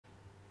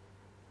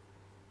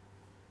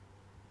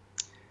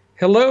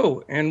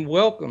Hello and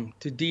welcome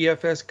to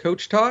DFS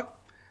Coach Talk.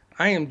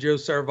 I am Joe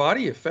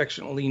Sarvati,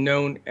 affectionately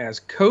known as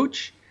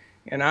Coach,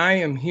 and I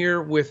am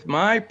here with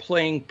my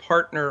playing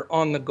partner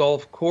on the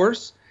golf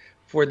course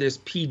for this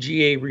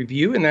PGA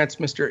review, and that's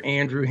Mr.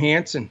 Andrew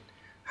Hansen.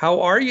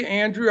 How are you,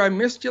 Andrew? I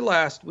missed you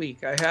last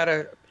week. I had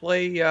to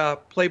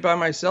play by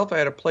myself. I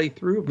had to play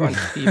through a bunch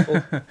of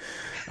people.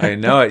 I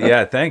know it.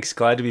 Yeah, thanks.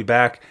 Glad to be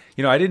back.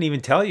 I didn't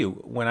even tell you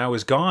when I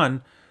was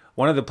gone.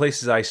 One of the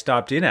places I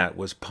stopped in at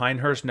was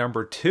Pinehurst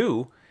number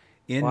 2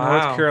 in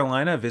North Wow.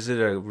 Carolina.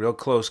 Visited a real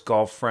close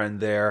golf friend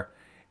there,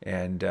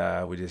 and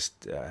we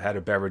just had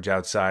a beverage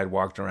outside,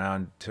 walked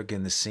around, took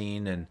in the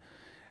scene, and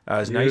it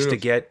was nice to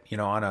Beautiful. get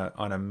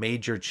on a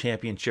major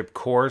championship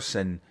course.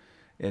 And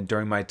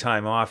during my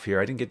time off here,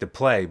 I didn't get to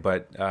play,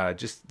 but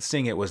just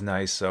seeing it was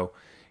nice. So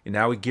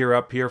now we gear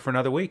up here for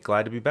another week.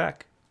 Glad to be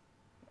back.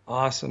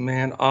 Awesome,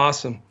 man.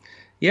 Awesome.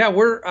 Yeah,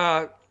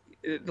 we're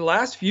the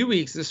last few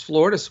weeks, this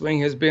Florida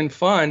swing has been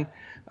fun.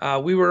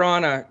 We were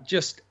on a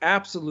just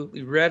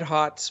absolutely red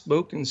hot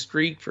smoking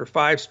streak for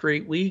 5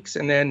 straight weeks.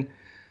 And then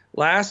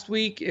last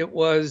week it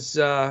was,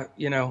 a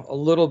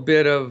little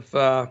bit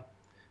of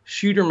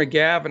Shooter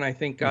McGavin, I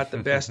think, got the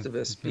best of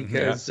us Yeah.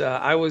 because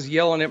I was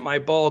yelling at my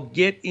ball,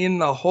 get in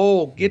the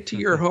hole, get to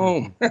your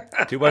home.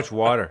 Too much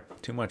water.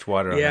 Too much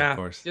water on that Yeah,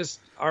 course.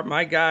 just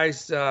my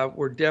guys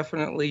were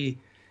definitely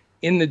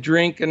in the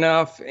drink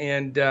enough,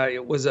 and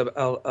it was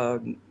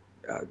a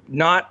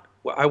not,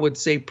 I would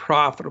say,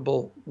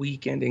 profitable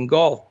weekend in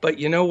golf. But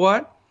you know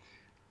what?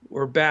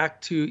 We're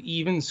back to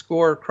even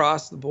score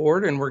across the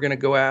board, and we're going to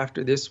go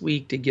after this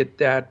week to get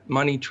that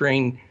money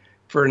train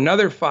for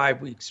another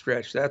 5 week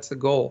stretch. That's the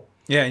goal.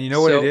 Yeah, and you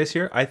know what it So, is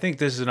here? I think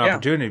this is an yeah,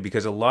 opportunity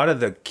because a lot of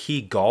the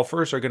key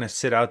golfers are going to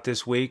sit out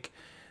this week.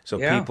 So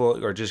yeah.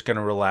 people are just going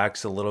to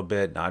relax a little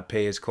bit, not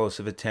pay as close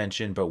of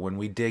attention. But when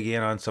we dig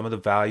in on some of the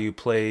value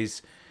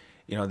plays,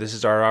 this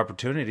is our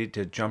opportunity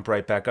to jump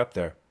right back up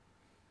there.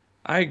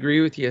 I agree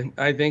with you.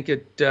 I think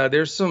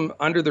there's some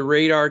under the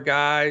radar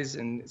guys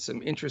and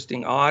some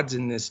interesting odds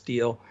in this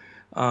deal.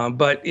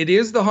 But it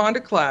is the Honda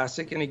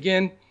Classic. And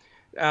again,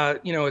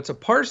 it's a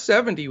par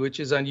 70,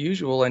 which is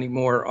unusual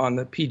anymore on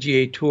the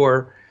PGA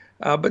Tour.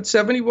 But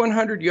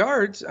 7,100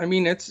 yards, I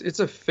mean, it's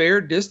a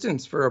fair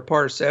distance for a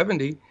par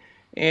 70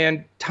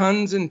 and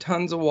tons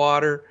of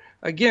water.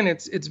 Again,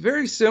 it's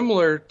very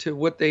similar to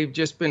what they've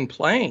just been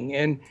playing.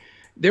 And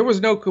there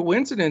was no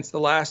coincidence the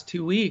last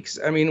 2 weeks.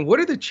 I mean, what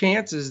are the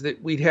chances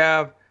that we'd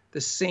have the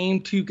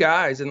same two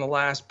guys in the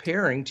last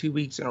pairing 2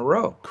 weeks in a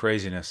row?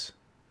 Craziness.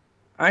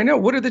 I know.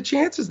 What are the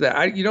chances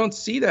that you don't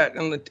see that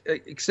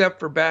except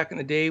for back in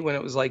the day when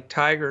it was like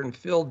Tiger and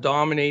Phil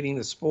dominating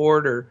the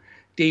sport, or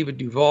David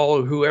Duval,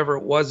 or whoever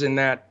it was in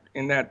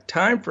that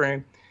time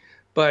frame.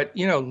 But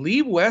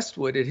Lee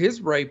Westwood at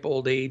his ripe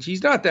old age,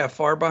 he's not that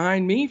far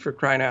behind me, for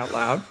crying out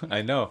loud.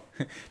 I know.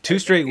 2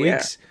 straight Yeah,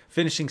 weeks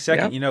finishing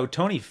second. yeah.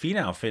 Tony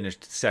Finau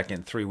finished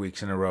second 3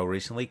 weeks in a row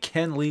recently.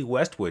 Can Lee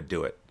Westwood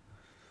do it?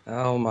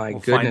 Oh my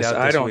We'll find goodness, out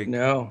I this don't week.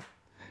 know.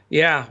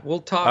 Yeah, we'll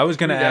I talk was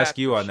going to through ask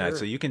that you for on that, so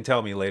sure. you can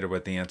tell me later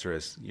what the answer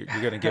is. You're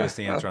going to give us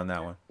the answer on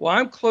that one. Well,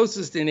 I'm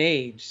closest in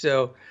age,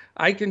 so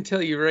I can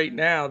tell you right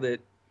now that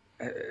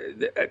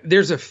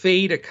there's a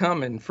fade a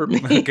coming for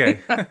me. Okay.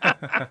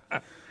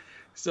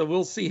 So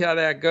we'll see how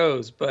that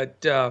goes.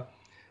 But a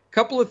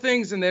couple of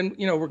things, and then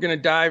we're going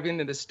to dive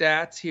into the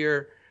stats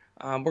here.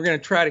 We're going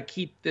to try to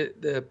keep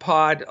the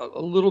pod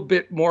a little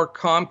bit more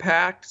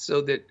compact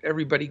so that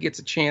everybody gets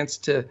a chance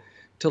to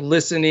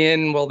listen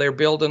in while they're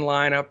building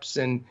lineups.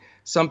 And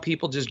some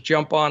people just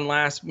jump on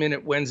last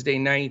minute Wednesday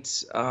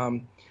nights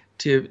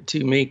to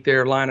make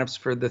their lineups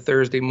for the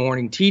Thursday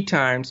morning tee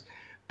times.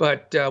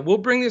 But we'll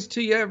bring this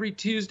to you every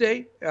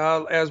Tuesday,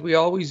 as we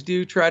always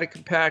do. Try to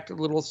compact a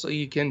little so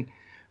you can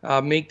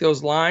make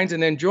those lines,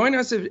 and then join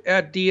us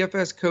at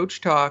DFS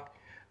Coach Talk.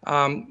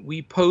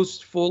 We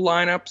post full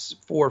lineups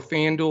for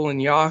FanDuel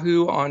and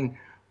Yahoo on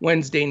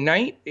Wednesday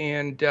night,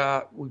 and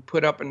we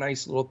put up a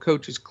nice little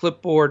coach's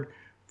clipboard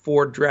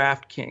for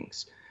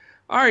DraftKings.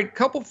 All right,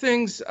 couple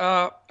things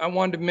I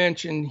wanted to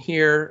mention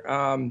here.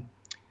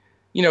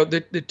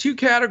 The two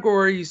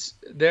categories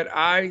that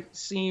I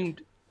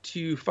seemed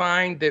to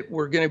find that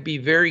were going to be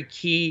very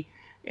key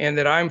and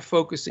that I'm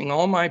focusing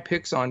all my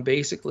picks on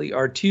basically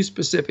are two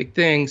specific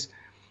things.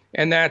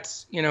 And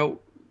that's,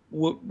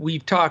 what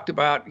we've talked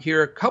about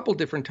here a couple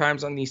different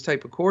times on these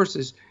type of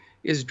courses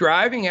is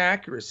driving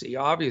accuracy,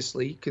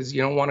 obviously, because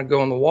you don't want to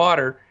go in the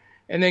water,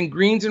 and then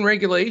greens and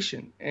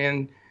regulation.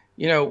 And,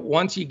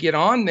 once you get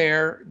on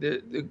there,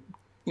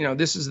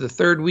 this is the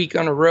third week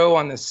in a row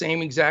on the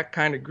same exact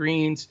kind of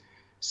greens,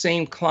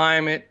 same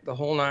climate, the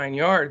whole 9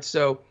 yards.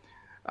 So,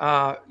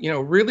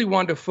 really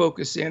wanted to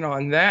focus in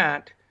on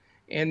that.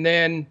 And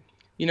then,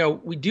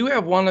 we do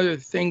have one other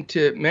thing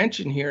to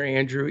mention here,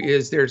 Andrew,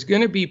 is there's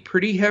going to be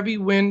pretty heavy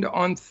wind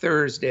on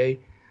Thursday.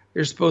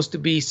 There's supposed to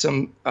be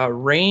some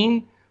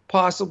rain,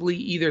 possibly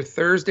either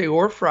Thursday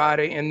or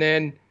Friday, and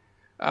then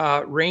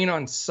rain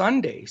on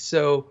Sunday.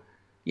 So,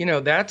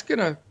 that's going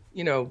to,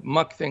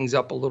 muck things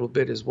up a little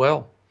bit as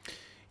well.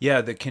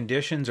 Yeah, the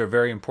conditions are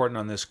very important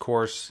on this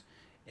course.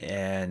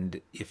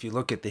 And if you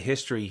look at the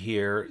history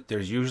here,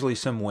 there's usually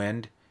some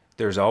wind.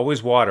 There's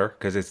always water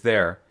because it's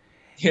there.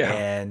 Yeah.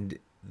 And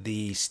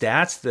the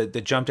stats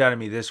that jumped out at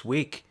me this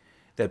week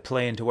that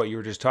play into what you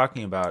were just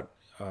talking about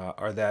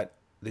are that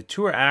the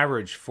tour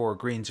average for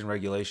greens in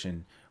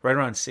regulation right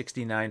around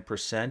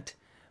 69%,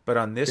 but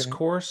on this Okay.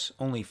 course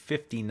only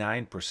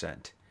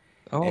 59%.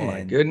 Oh my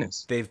And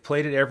goodness. they've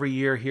played it every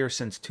year here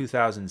since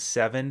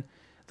 2007.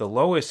 The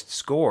lowest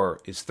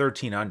score is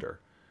 13 under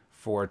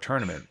for a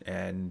tournament,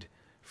 and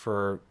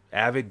for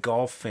avid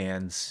golf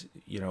fans,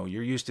 you're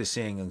used to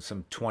seeing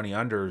some 20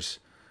 unders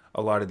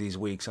a lot of these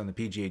weeks on the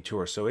PGA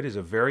Tour. So it is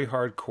a very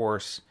hard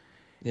course,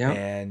 Yeah.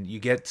 and you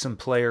get some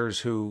players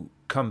who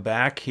come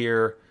back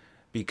here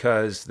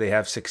because they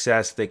have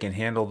success. They can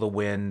handle the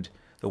wind,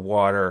 the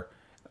water,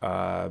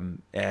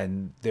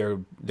 and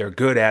they're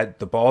good at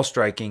the ball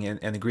striking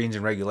and the greens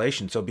in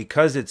regulation. So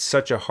because it's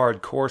such a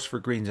hard course for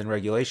greens in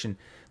regulation,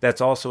 that's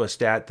also a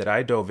stat that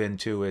I dove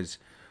into is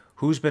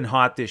who's been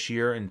hot this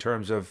year in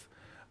terms of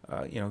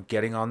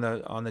getting on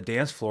the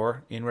dance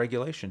floor in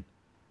regulation.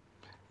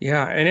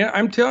 Yeah, and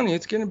I'm telling you,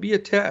 it's going to be a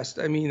test.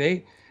 I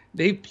mean,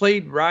 they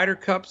played Ryder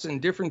Cups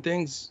and different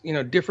things,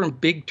 different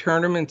big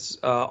tournaments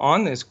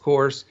on this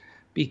course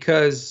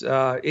because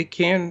it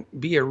can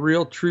be a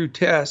real true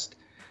test.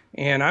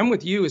 And I'm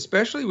with you,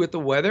 especially with the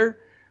weather.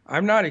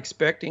 I'm not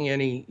expecting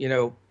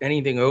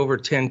anything over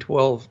 10,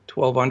 12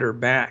 under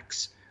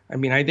max. I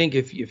mean, I think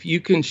if you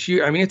can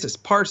shoot, I mean, it's a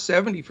par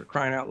 70 for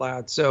crying out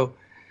loud. So,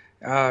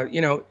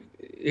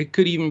 it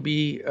could even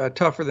be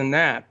tougher than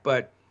that.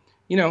 But,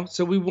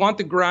 so we want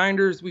the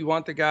grinders. We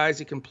want the guys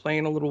that can play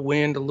in a little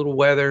wind, a little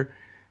weather.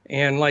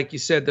 And like you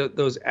said,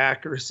 those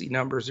accuracy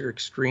numbers are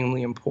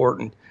extremely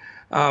important.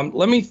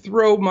 Let me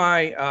throw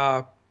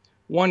my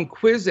one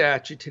quiz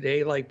at you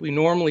today, like we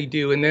normally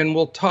do, and then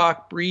we'll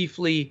talk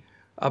briefly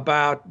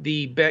about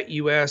the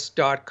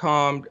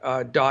betus.com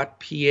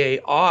 .pa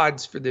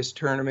odds for this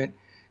tournament,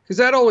 because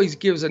that always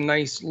gives a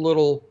nice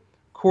little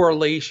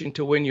correlation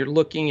to when you're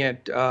looking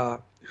at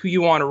who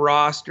you want to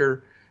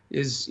roster.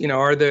 Is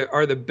are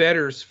the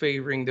bettors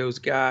favoring those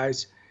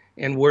guys,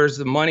 and where's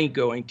the money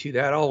going to?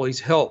 That always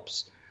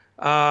helps.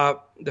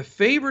 The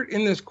favorite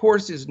in this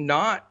course is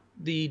not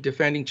the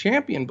defending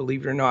champion,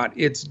 believe it or not.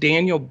 It's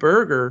Daniel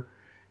Berger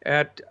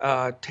at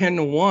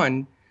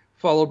 10-1,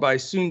 followed by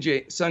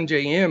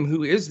Sungjae Im,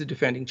 who is the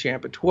defending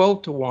champ, at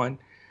 12-1.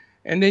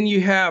 And then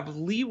you have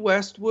Lee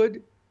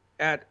Westwood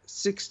at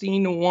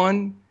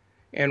 16-1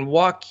 and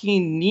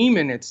Joaquin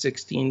Niemann at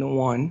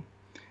 16-1.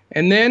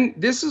 And then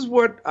this is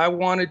what I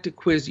wanted to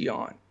quiz you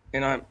on.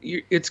 And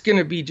it's going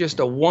to be just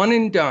a one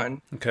and done.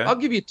 Okay. I'll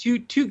give you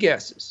two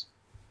guesses.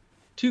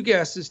 Two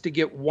guesses to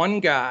get one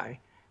guy.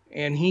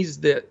 And he's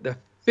the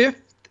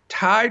fifth,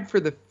 tied for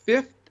the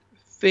fifth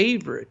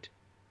favorite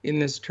in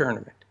this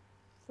tournament.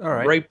 All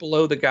right. Right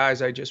below the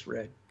guys I just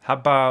read. How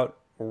about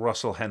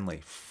Russell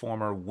Henley,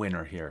 former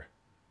winner here?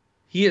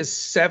 He is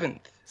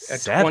seventh at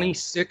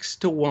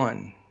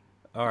 26-1.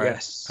 All right.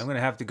 Yes. I'm going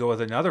to have to go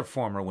with another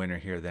former winner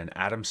here then,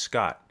 Adam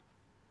Scott.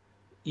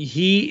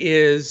 He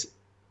is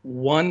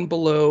one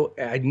below.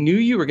 I knew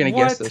you were going to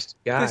guess those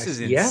guys. This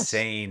is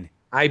insane. Yes.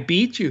 I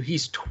beat you.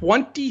 He's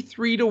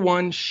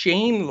 23-1.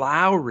 Shane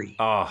Lowry.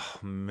 Oh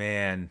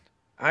man.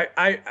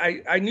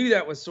 I knew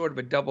that was sort of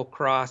a double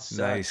cross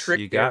nice. Trick.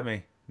 You got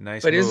me.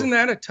 Nice. But move. Isn't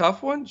that a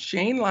tough one?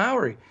 Shane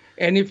Lowry.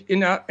 And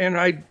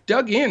I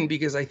dug in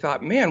because I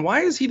thought, man,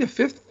 why is he the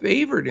fifth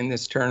favorite in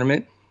this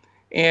tournament?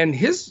 And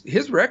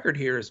his record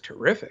here is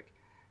terrific.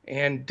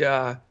 And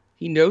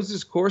he knows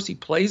his course. He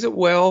plays it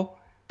well.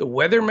 The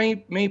weather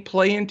may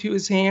play into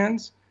his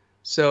hands.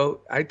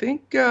 So I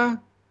think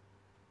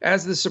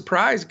as the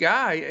surprise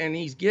guy, and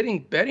he's getting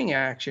betting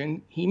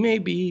action, he may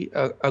be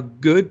a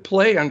good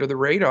play under the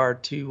radar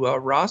to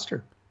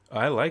roster.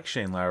 I like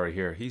Shane Lowry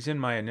here. He's in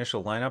my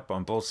initial lineup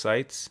on both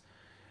sites.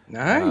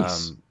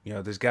 Nice.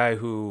 This guy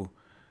who,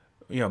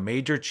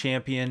 major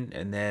champion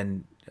and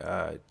then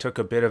took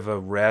a bit of a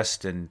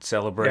rest and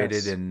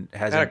celebrated and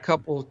hasn't had a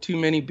couple too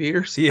many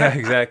beers. Yeah,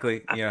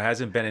 exactly.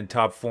 Hasn't been in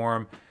top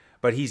form,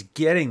 but he's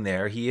getting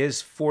there. He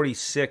is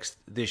 46th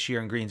this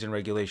year in greens and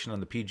regulation on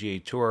the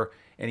PGA Tour,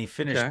 and he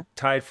finished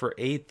tied for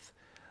 8th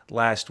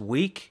last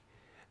week.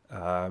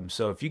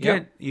 So if you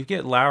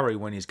get Lowry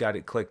when he's got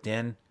it clicked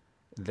in,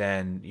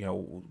 then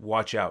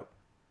watch out.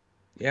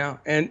 Yeah,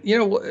 and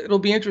it'll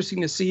be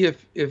interesting to see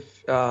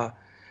if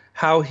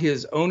how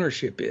his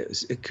ownership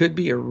is. It could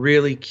be a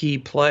really key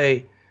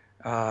play.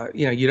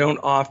 You don't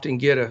often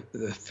get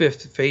the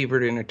fifth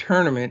favorite in a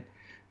tournament.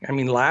 I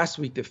mean, last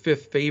week the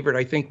fifth favorite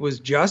I think was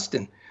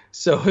Justin.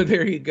 So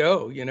there you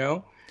go.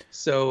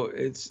 So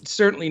it's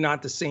certainly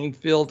not the same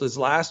field as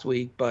last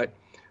week, but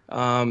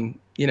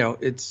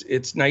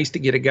it's nice to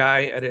get a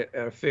guy at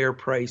a fair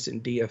price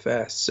in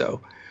DFS.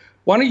 So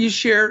why don't you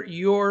share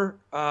your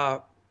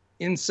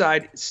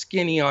inside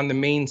skinny on the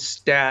main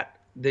stat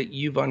that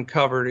you've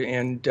uncovered,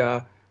 and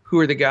who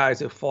are the guys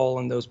that fall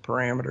in those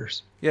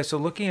parameters? Yeah, so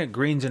looking at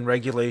greens and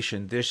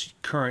regulation this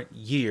current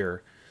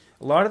year,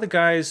 a lot of the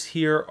guys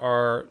here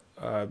are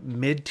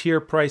mid-tier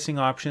pricing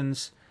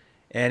options,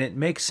 And it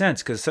makes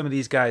sense because some of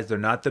these guys, they're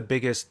not the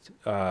biggest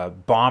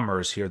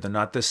bombers here. They're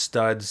not the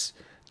studs,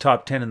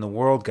 top 10 in the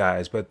world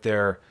guys, but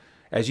they're,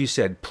 as you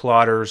said,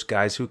 plotters,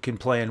 guys who can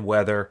play in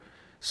weather.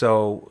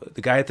 So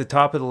the guy at the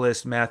top of the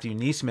list, Matthew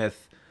Neesmith,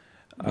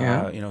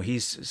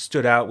 he's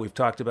stood out. We've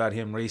talked about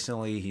him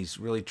recently. He's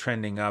really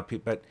trending up,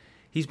 but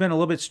he's been a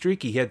little bit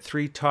streaky. He had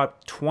 3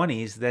 top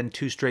 20s, then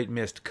 2 straight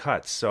missed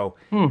cuts. So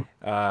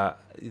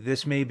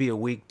this may be a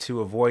week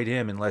to avoid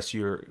him unless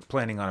you're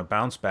planning on a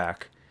bounce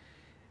back.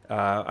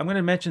 I'm going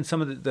to mention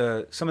some of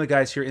the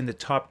guys here in the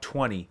top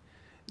 20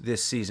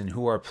 this season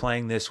who are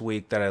playing this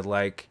week that I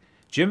like.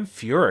 Jim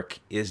Furyk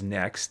is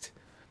next.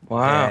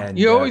 Wow. And,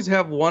 you always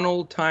have one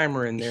old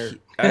timer in there.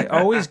 I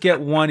always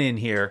get one in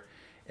here.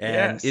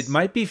 And yes. It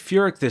might be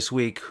Furyk this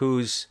week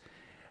who's,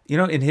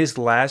 in his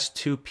last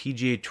 2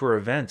 PGA Tour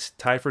events,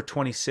 tied for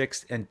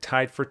 26th and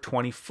tied for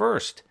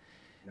 21st.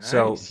 Nice.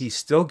 So he's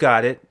still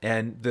got it.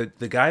 And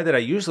the guy that I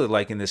usually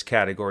like in this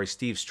category,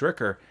 Steve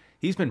Stricker,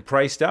 he's been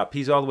priced up.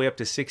 He's all the way up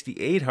to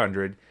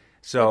 6,800.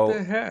 So what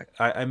the heck?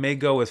 I may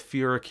go with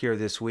Furyk here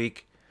this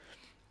week.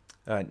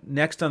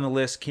 Next on the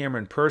list,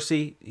 Cameron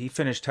Percy. He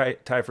finished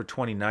tied for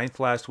 29th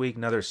last week.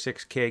 Another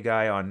 6K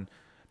guy on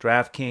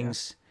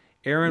DraftKings.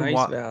 Yeah.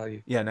 Nice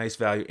value. Yeah, nice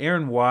value.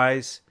 Aaron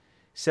Wise,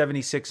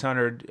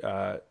 7,600.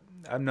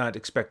 I'm not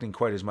expecting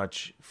quite as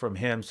much from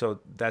him,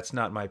 so that's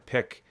not my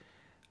pick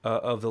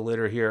of the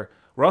litter here.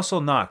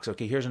 Russell Knox.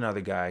 Okay, here's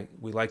another guy.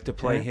 We like to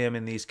play him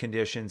in these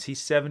conditions.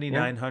 He's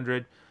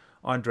 7,900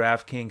 on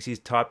DraftKings. He's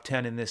top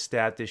 10 in this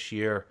stat this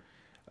year.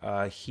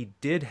 He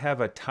did have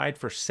a tied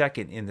for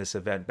second in this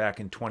event back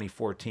in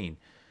 2014.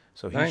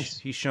 So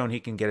he's shown he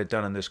can get it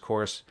done on this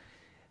course.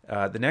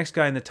 The next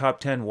guy in the top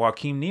 10,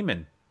 Joaquin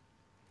Niemann.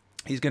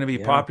 He's going to be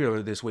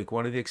popular this week,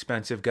 one of the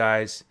expensive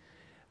guys.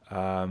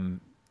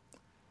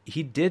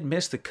 He did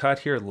miss the cut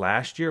here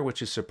last year,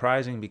 which is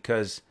surprising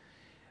because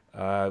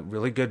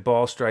really good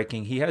ball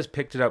striking. He has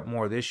picked it up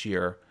more this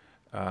year,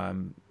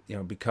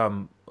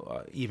 become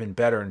even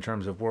better in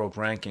terms of world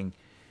ranking.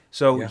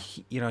 So,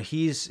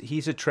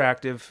 he's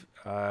attractive.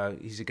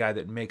 He's a guy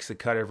that makes the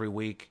cut every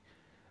week.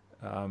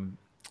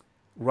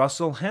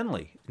 Russell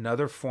Henley,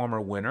 another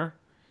former winner.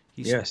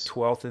 He's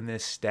 12th in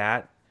this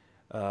stat.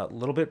 A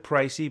little bit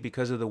pricey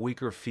because of the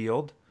weaker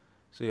field,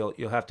 so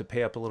you'll have to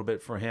pay up a little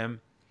bit for him.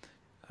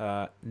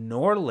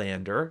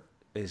 Norlander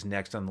is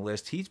next on the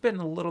list. He's been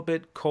a little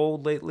bit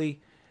cold lately.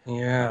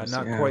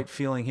 Not quite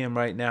feeling him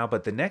right now.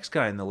 But the next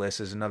guy on the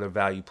list is another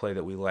value play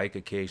that we like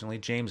occasionally,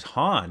 James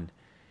Hahn.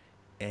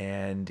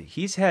 And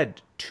he's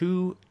had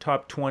 2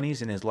 top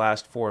 20s in his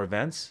last 4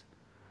 events.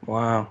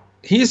 Wow.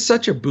 He is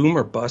such a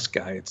boomer bust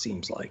guy, it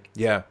seems like.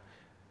 Yeah.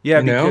 Yeah,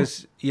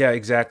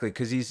 exactly.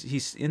 Because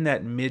he's in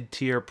that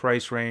mid-tier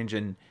price range,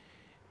 and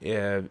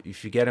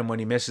if you get him when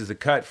he misses the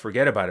cut,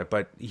 forget about it.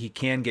 But he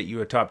can get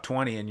you a top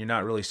 20, and you're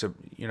not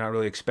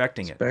really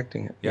expecting it.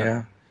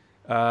 Yeah.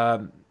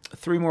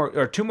 2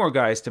 more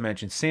guys to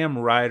mention. Sam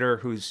Ryder,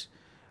 who's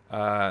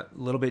a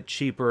little bit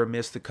cheaper,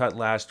 missed the cut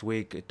last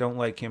week. Don't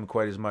like him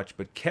quite as much.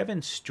 But Kevin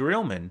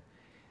Streelman,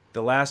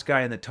 the last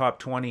guy in the top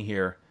 20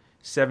 here,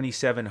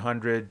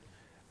 7,700.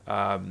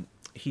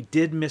 He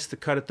did miss the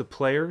cut at the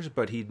Players,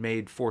 but he'd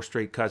made 4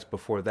 straight cuts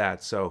before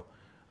that. So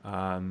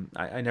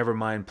I never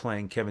mind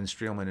playing Kevin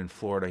Streelman in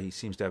Florida. He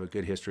seems to have a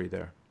good history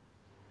there.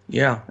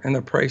 Yeah, and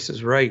the price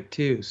is right,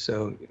 too.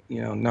 So,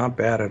 not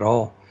bad at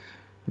all.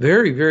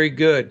 Very, very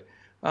good.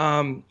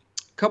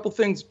 Couple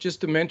things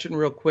just to mention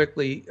real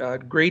quickly.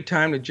 Great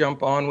time to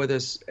jump on with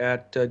us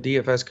at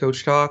DFS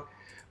Coach Talk.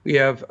 We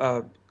have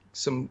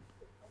some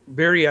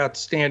very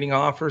outstanding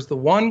offers. The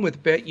one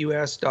with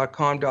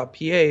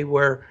betus.com.pa,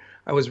 where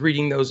I was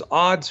reading those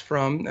odds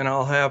from, and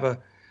I'll have a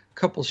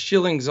couple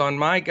shillings on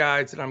my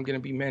guides that I'm going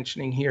to be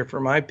mentioning here for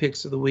my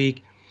picks of the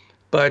week.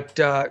 But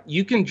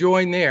you can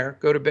join there.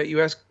 Go to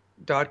betus.com.pa.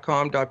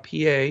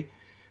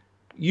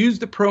 Use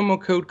the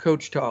promo code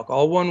Coach Talk,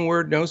 all one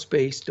word, no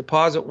space.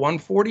 Deposit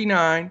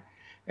 $149,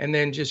 and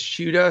then just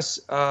shoot us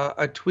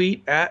a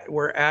tweet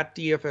we're at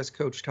DFS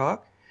Coach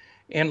Talk,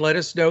 and let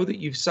us know that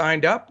you've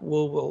signed up.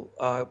 We'll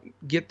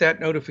get that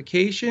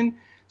notification,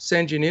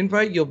 send you an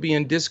invite. You'll be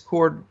in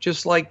Discord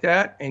just like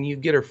that, and you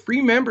get a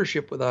free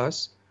membership with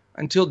us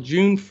until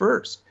June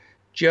 1st,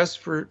 just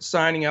for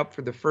signing up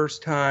for the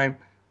first time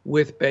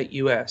with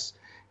BetUS.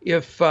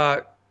 If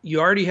you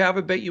already have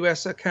a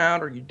BetUS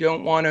account or you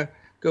don't want to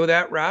go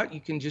that route,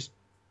 you can just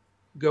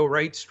go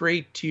right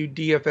straight to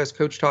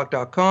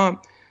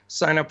dfscoachtalk.com,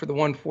 sign up for the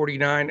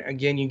 $149.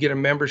 Again, you get a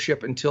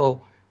membership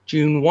until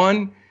June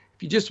 1.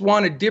 If you just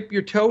want to dip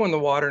your toe in the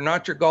water,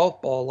 not your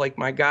golf ball like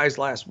my guys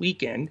last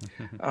weekend,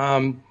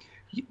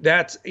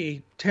 that's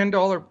a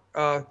 $10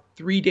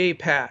 3-day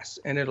pass,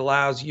 and it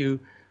allows you,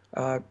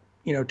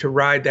 to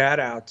ride that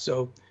out.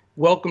 So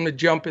welcome to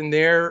jump in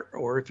there,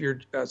 or if you're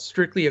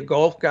strictly a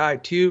golf guy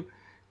too,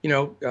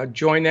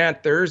 join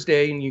that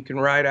Thursday, and you can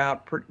ride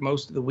out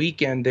most of the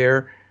weekend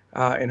there,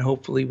 and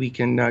hopefully we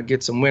can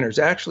get some winners.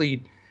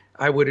 Actually,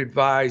 I would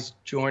advise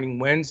joining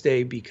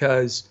Wednesday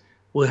because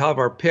we'll have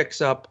our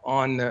picks up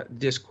on the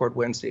Discord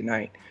Wednesday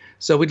night.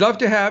 So we'd love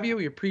to have you.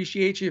 We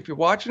appreciate you. If you're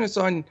watching us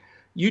on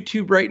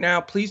YouTube right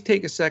now, please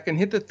take a second,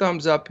 hit the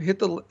thumbs up, hit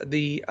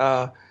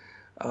the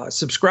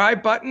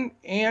subscribe button,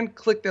 and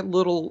click that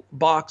little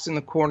box in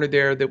the corner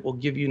there that will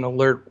give you an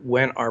alert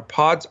when our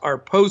pods are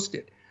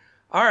posted.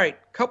 All right,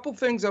 couple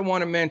things I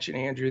want to mention,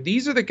 Andrew.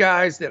 These are the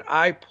guys that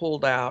I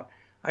pulled out.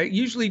 I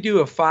usually do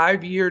a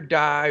 5-year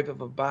dive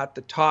of about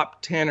the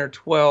top 10 or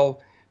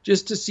 12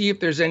 just to see if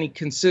there's any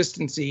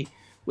consistency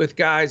with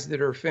guys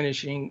that are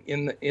finishing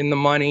in the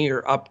money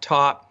or up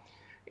top.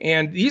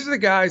 And these are the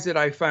guys that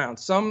I found.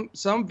 Some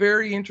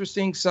very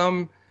interesting,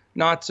 some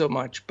not so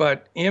much.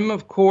 But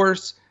of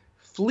course,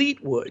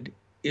 Fleetwood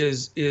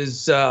is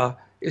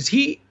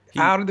he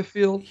out of the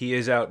field? He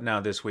is out now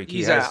this week.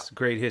 He's he has out.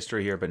 Great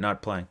history here, but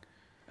not playing.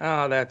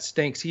 Oh, that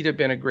stinks. He'd have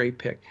been a great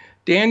pick.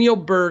 Daniel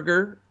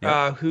Berger,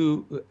 Yep.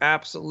 who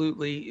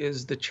absolutely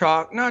is the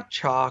not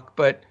chalk,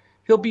 but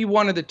he'll be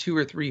one of the 2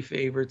 or 3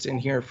 favorites in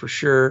here for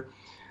sure.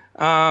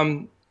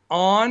 On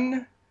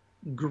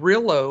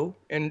Grillo,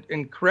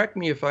 and correct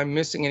me if I'm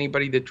missing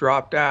anybody that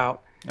dropped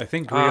out. I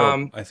think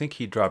Grillo, I think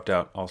he dropped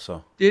out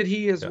also. Did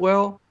he as Yep.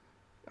 well?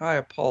 I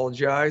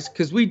apologize,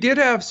 because we did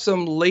have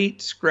some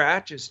late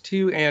scratches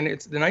too, and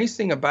it's the nice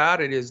thing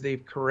about it is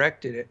they've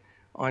corrected it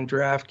on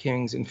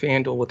DraftKings and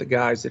FanDuel with the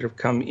guys that have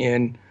come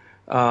in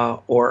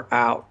or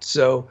out.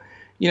 So,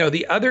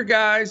 the other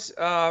guys,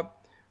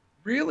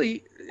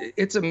 really,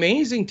 it's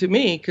amazing to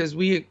me because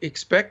we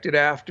expected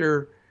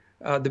after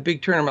the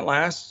big tournament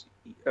last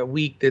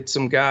week that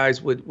some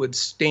guys would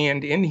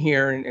stand in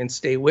here and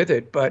stay with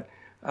it. But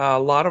a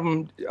lot of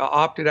them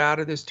opted out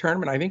of this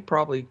tournament. I think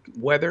probably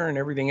weather and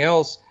everything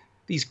else.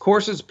 These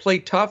courses play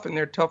tough, and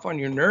they're tough on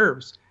your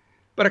nerves.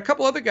 But a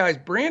couple other guys,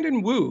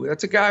 Brandon Wu,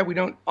 that's a guy we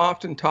don't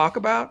often talk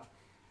about,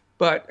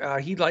 but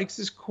he likes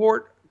this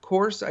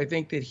course. I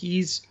think that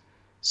he's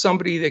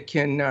somebody that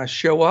can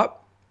show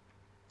up.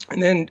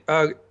 And then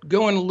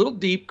going a little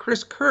deep,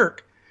 Chris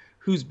Kirk,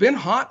 who's been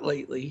hot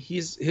lately.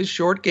 His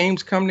short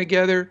game's come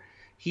together.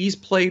 He's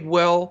played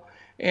well.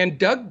 And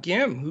Doug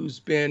Gim, who's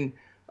been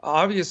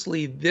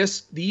obviously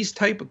these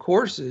type of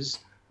courses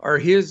are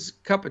his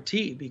cup of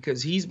tea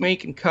because he's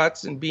making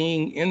cuts and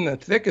being in the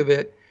thick of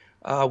it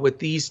with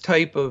these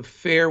type of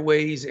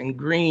fairways and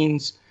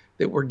greens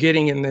that we're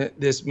getting in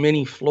this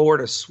mini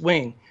Florida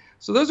swing.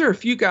 So those are a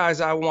few guys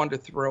I wanted to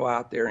throw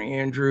out there,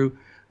 Andrew.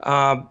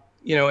 And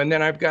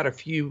then I've got a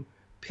few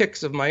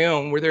picks of my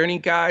own. Were there any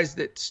guys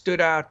that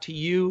stood out to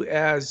you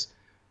as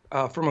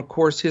from a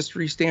course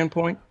history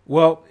standpoint?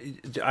 Well,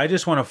 I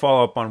just want to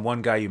follow up on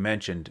one guy you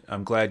mentioned.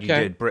 I'm glad you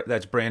did.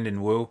 That's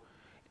Brandon Wu.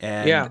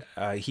 And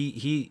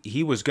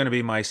he was going to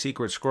be my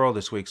secret squirrel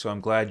this week, so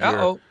I'm glad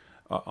you're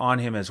on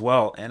him as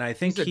well. And I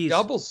think he's a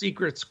double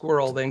secret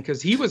squirrel then, because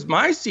he was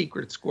my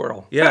secret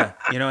squirrel. Yeah,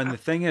 and the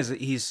thing is,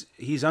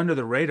 he's under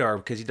the radar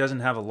because he doesn't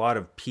have a lot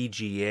of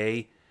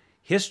PGA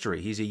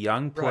history. He's a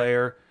young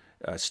player,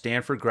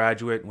 Stanford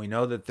graduate, and we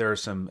know that there are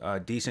some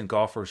decent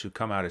golfers who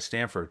come out of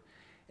Stanford.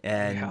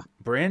 And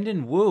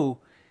Brandon Wu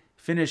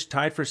finished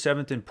tied for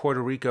 7th in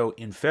Puerto Rico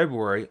in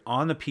February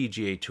on the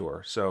PGA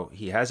Tour. So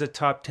he has a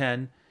top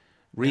 10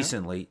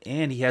 recently,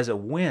 and he has a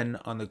win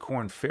on the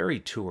Korn Ferry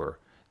Tour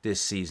this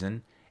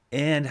season.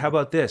 And how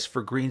about this?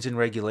 For greens in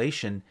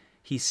regulation,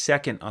 he's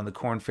second on the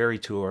Korn Ferry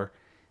Tour,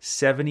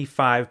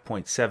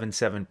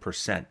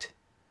 75.77%.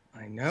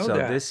 I know so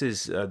that. this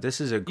is a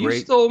great.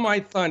 You stole my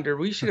thunder.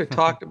 We should have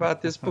talked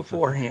about this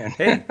beforehand.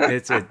 Hey,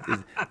 it's a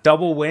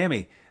double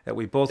whammy that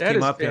we both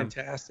came up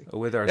fantastic.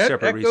 with our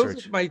separate research. That goes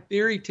with my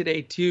theory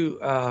today too.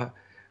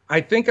 I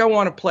think I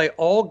want to play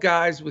all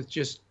guys with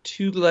just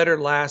 2-letter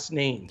last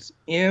names.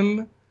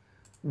 M,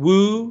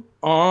 Wu,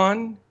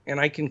 On, and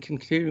I can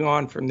continue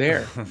on from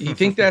there. You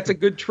think that's a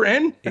good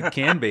trend? It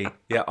can be.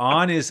 Yeah,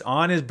 on is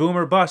boom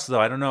or bust,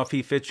 though. I don't know if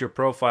he fits your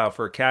profile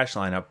for a cash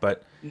lineup,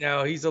 but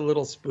no, he's a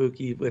little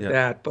spooky with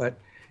that. But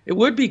it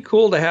would be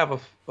cool to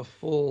have a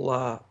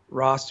full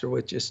roster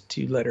with just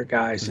 2-letter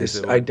guys.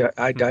 Yes, I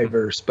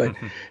diverse, but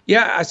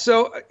yeah.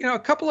 So a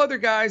couple other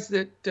guys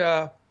that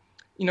the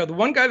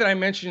one guy that I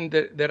mentioned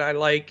that I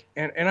like,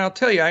 and I'll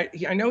tell you,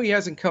 I know he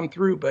hasn't come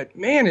through, but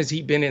man, has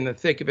he been in the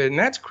thick of it, and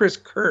that's Chris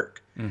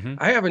Kirk. Mm-hmm.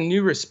 I have a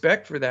new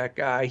respect for that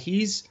guy.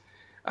 He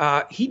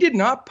did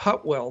not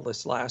putt well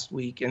this last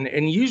week,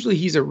 and usually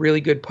he's a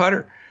really good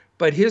putter,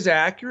 but his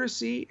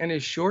accuracy and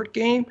his short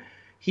game,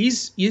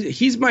 he's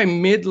my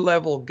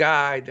mid-level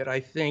guy that I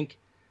think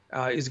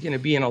is going to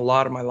be in a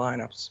lot of my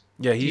lineups.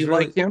 Yeah, he's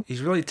really, like him?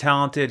 He's really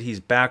talented. He's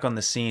back on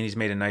the scene. He's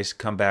made a nice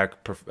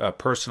comeback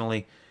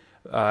personally.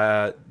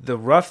 The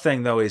rough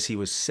thing, though, is he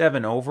was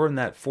 7 over in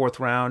that 4th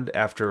round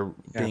after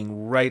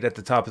being right at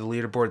the top of the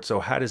leaderboard. So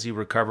how does he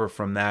recover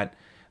from that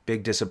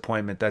big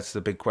disappointment? That's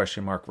the big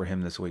question mark for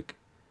him this week.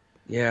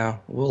 Yeah,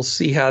 we'll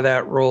see how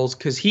that rolls,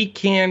 because he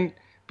can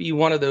be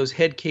one of those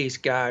head case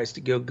guys to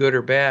go good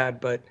or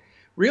bad. But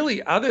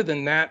really, other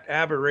than that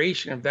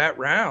aberration of that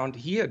round,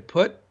 he had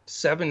put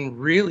 7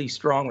 really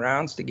strong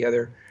rounds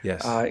together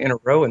in a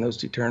row in those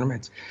 2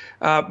 tournaments.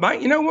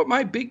 You know what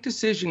my big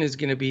decision is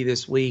going to be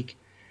this week?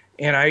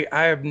 and I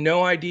have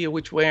no idea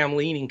which way I'm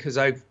leaning because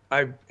I've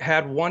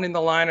had one in the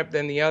lineup,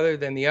 then the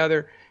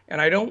other,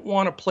 and I don't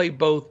want to play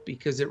both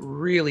because it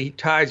really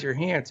ties your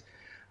hands.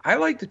 I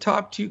like the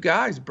top two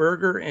guys,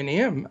 Berger and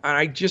Im.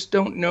 I just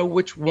don't know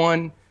which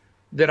one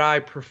that I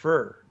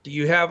prefer. Do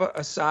you have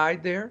a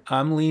side there?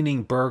 I'm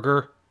leaning Berger,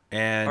 Are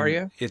and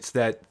you? it's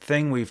that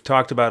thing we've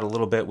talked about a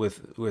little bit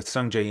with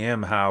Sung J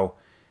Im, how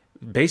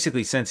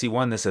basically since he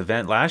won this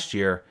event last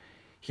year,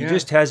 he Yeah.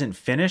 just hasn't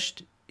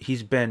finished.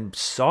 He's been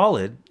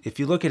solid. If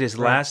you look at his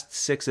Right. last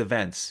 6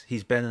 events,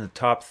 he's been in the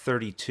top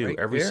 32 Right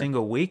every there.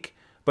 single week,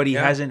 but he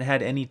Yeah. hasn't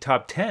had any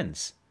top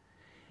 10s.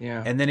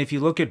 Yeah. And then if you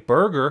look at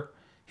Berger,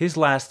 his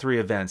last 3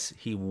 events,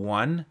 he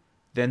won,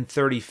 then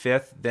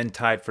 35th, then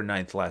tied for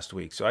ninth last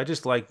week. So I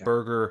just like Yeah.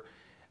 Berger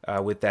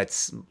with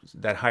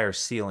that higher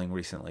ceiling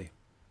recently.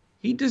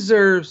 He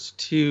deserves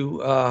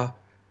to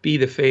be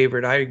the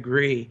favorite. I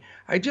agree.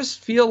 I just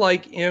feel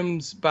like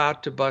Im's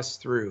about to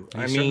bust through.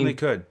 He I certainly mean,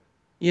 could.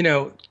 you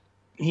know,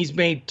 he's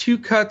made two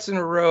cuts in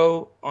a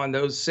row on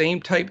the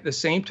same type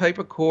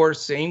of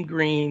course, same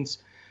greens,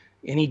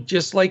 and he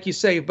just like you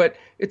say. But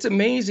it's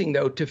amazing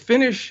though to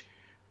finish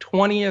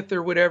 20th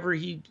or whatever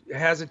he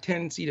has a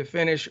tendency to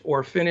finish,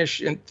 or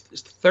finish in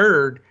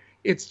third.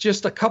 It's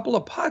just a couple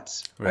of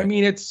putts. I Right.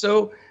 mean, it's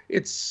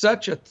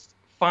such a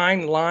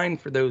fine line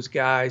for those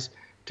guys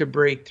to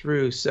break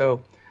through.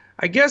 So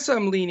I guess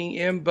I'm leaning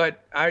in,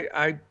 but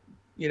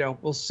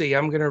we'll see.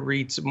 I'm going to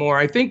read some more.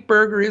 I think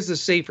Berger is the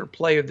safer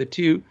play of the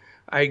two.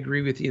 I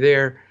agree with you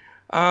there.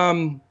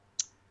 I'll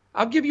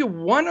give you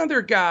one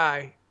other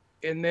guy,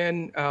 and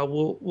then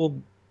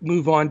we'll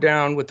move on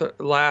down with the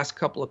last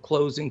couple of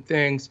closing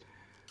things.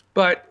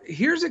 But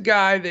here's a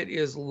guy that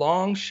is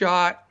long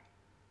shot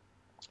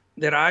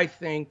that I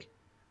think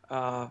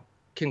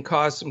can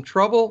cause some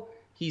trouble.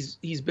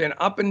 He's been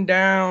up and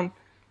down,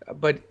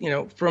 but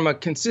from a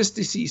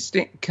consistency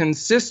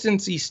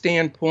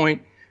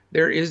standpoint,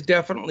 there is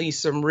definitely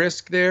some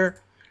risk there.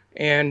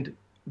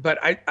 But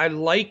I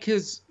like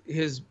his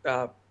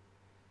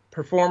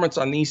performance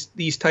on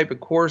these type of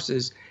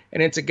courses,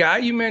 and it's a guy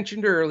you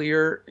mentioned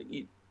earlier.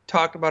 You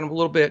talked about him a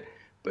little bit,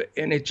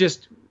 and it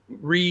just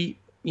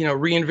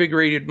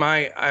reinvigorated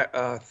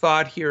my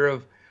thought here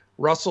of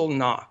Russell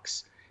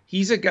Knox.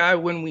 He's a guy,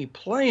 when we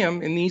play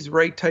him in these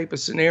right type of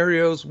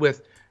scenarios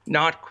with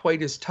not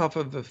quite as tough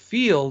of a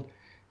field,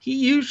 he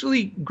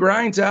usually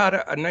grinds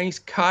out a nice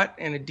cut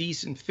and a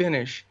decent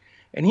finish,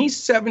 and he's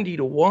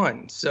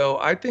 70-1. So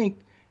I think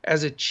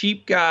as a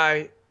cheaper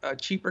guy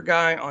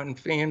on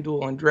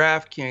FanDuel and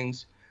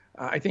DraftKings,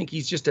 I think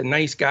he's just a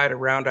nice guy to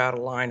round out a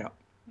lineup.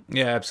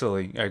 Yeah,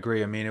 absolutely. I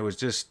agree. I mean, it was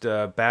just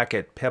back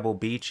at Pebble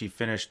Beach. He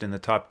finished in the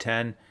top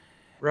 10.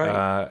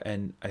 Right.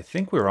 And I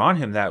think we were on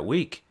him that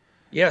week.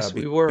 Yes,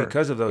 we were.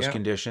 Because of those Yeah.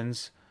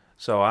 conditions.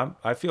 So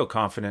I feel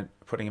confident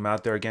putting him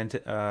out there again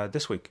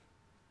this week.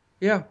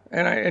 Yeah,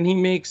 and he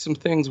makes some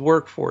things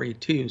work for you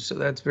too, so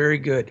that's very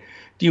good.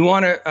 Do you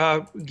want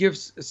to give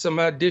some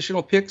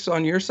additional picks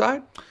on your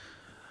side?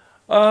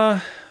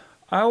 I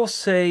will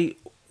say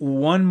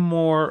one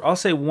more. I'll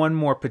say one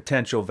more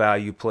potential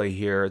value play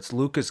here. It's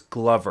Lucas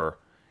Glover,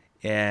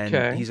 and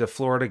Okay. he's a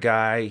Florida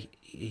guy.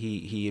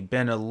 He had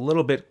been a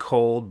little bit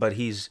cold, but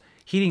he's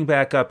heating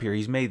back up here.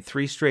 He's made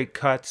 3 straight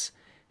cuts.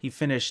 He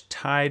finished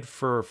tied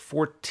for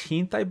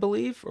 14th, I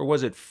believe, or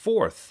was it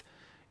 4th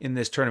in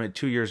this tournament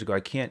 2 years ago? I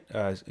can't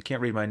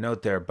read my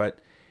note there, but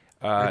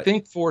I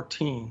think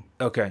 14.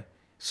 okay.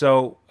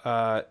 So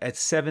at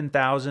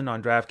 7,000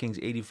 on DraftKings,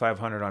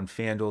 8,500 on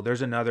FanDuel.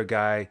 There's another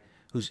guy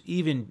who's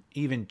even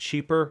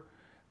cheaper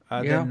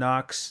Yeah. than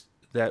Knox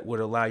that would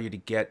allow you to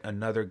get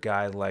another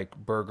guy like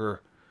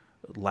Berger,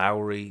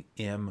 Lowry,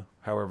 Im,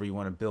 however you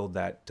want to build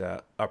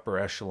that upper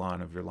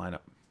echelon of your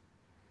lineup.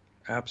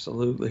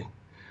 Absolutely.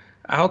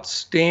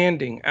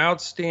 Outstanding.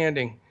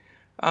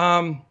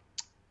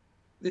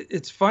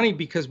 It's funny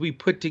because we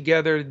put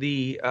together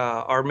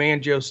our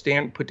man Joe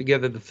Stanton put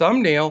together the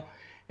thumbnail,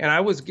 and I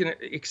was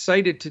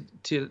excited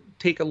to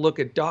take a look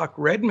at Doc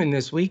Redman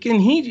this week,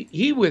 and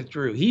he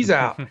withdrew. He's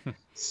out.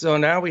 So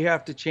now we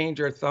have to change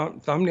our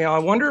thumbnail. I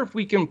wonder if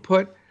we can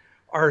put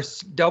our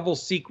double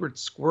secret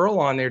squirrel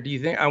on there. Do you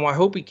think? I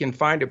hope we can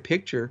find a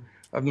picture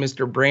of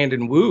Mr.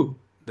 Brandon Wu.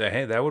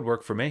 Hey, that would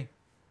work for me.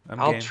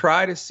 I'll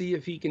try to see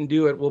if he can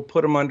do it. We'll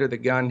put him under the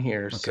gun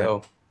here. Okay.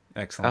 So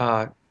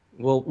excellent.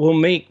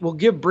 We'll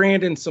give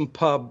Brandon some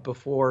pub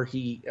before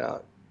he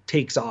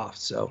takes off.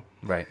 So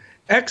right.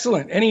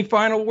 Excellent. Any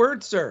final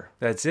words, sir?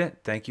 That's it.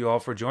 Thank you all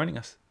for joining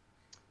us.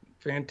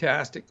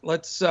 Fantastic.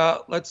 Let's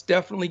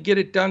definitely get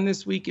it done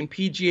this week in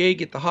PGA.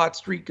 Get the hot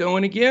streak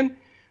going again.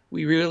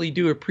 We really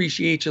do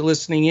appreciate you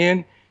listening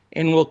in,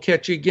 and we'll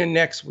catch you again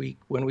next week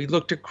when we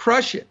look to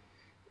crush it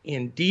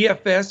in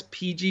DFS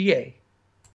PGA.